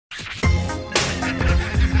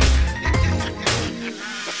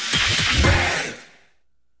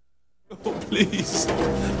Please.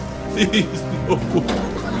 Please, no.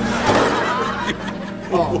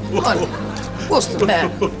 Oh, honey, what's the matter?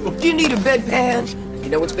 Do you need a bedpan? You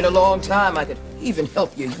know, it's been a long time. I could even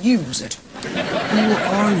help you use it. Who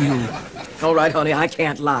are you? All right, honey, I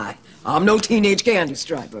can't lie. I'm no teenage candy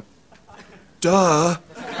striper. Duh.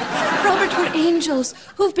 Robert, we're angels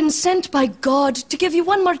who've been sent by God to give you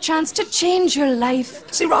one more chance to change your life.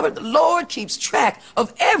 See, Robert, the Lord keeps track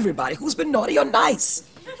of everybody who's been naughty or nice.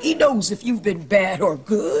 He knows if you've been bad or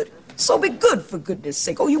good. So be good, for goodness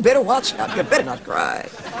sake. Oh, you better watch out. You better not cry.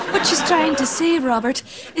 What she's trying to say, Robert,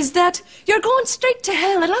 is that you're going straight to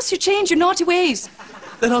hell unless you change your naughty ways.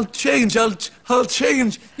 Then I'll change. I'll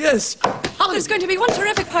change. Yes. There's going to be one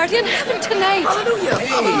terrific party in heaven tonight. Hallelujah.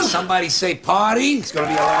 Hey, somebody say party? It's going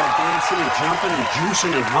to be a lot of dancing and jumping and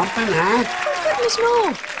juicing and humping, huh? Oh, goodness,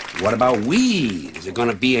 no. What about weed? Is there going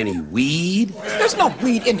to be any weed? There's no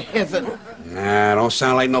weed in heaven. Nah, don't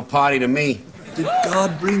sound like no party to me. Did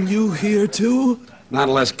God bring you here, too? Not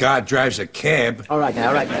unless God drives a cab. All right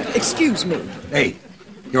now. Excuse me. Hey,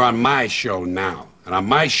 you're on my show now. And on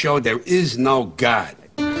my show, there is no God.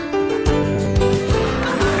 Who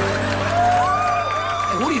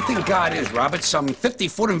do you think God is, Robert? Some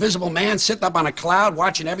 50-foot invisible man sitting up on a cloud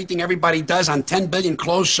watching everything everybody does on 10 billion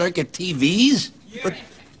closed-circuit TVs? But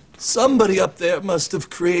somebody up there must have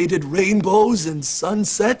created rainbows and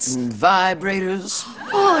sunsets. And vibrators.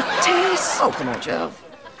 Oh, Tess. Oh, come on, child.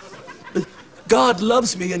 God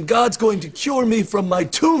loves me, and God's going to cure me from my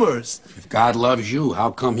tumors. If God loves you,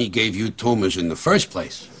 how come he gave you tumors in the first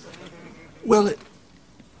place? Well,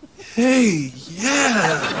 hey,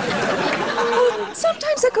 yeah.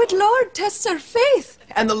 Sometimes the good Lord tests our faith.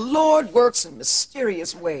 And the Lord works in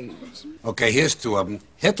mysterious ways. Okay, here's two of them.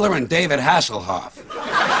 Hitler and David Hasselhoff.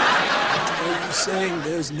 Are you saying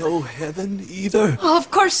there's no heaven either? Oh,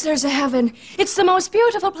 of course there's a heaven. It's the most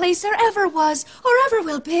beautiful place there ever was or ever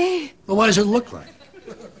will be. Well, what does it look like?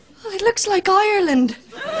 Oh, it looks like Ireland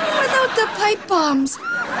without the pipe bombs.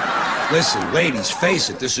 Listen, ladies, face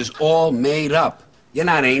it, this is all made up. You're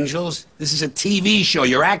not angels. This is a TV show.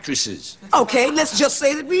 You're actresses. Okay, let's just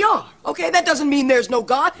say that we are. Okay, that doesn't mean there's no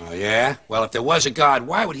God. Oh, yeah? Well, if there was a God,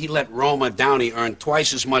 why would he let Roma Downey earn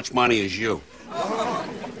twice as much money as you?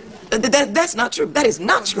 That's not true. That is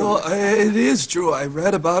not true. Well, it is true. I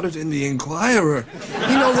read about it in the Inquirer.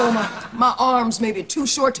 You know, Roma, my arms may be too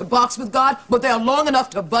short to box with God, but they're long enough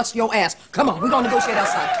to bust your ass. Come on, we're gonna negotiate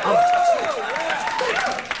outside.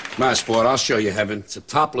 Come on, sport, I'll show you heaven. It's a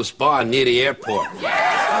topless bar near the airport. Sounds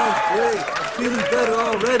great. I'm feeling better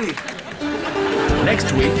already.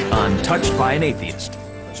 Next week on Touched by an Atheist.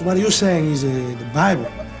 So what are you saying is the Bible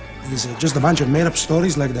is just a bunch of made-up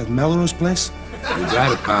stories like that Melrose Place? You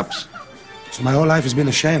got it, Pops. So my whole life has been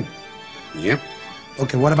a sham. Yep.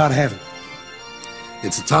 Okay, what about heaven?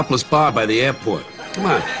 It's a topless bar by the airport. Come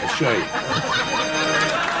on, I'll show you.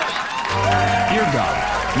 Dear God,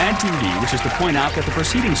 MadTV wishes to point out that the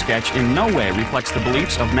preceding sketch in no way reflects the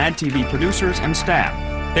beliefs of MadTV producers and staff.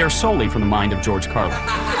 They are solely from the mind of George Carlin.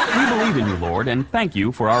 We believe in you, Lord, and thank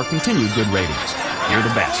you for our continued good ratings. You're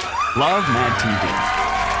the best. Love MadTV.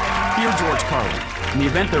 Dear George Carlin, in the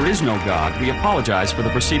event there is no God, we apologize for the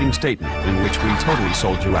preceding statement in which we totally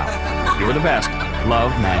sold you out. You're the best.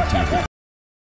 Love MadTV.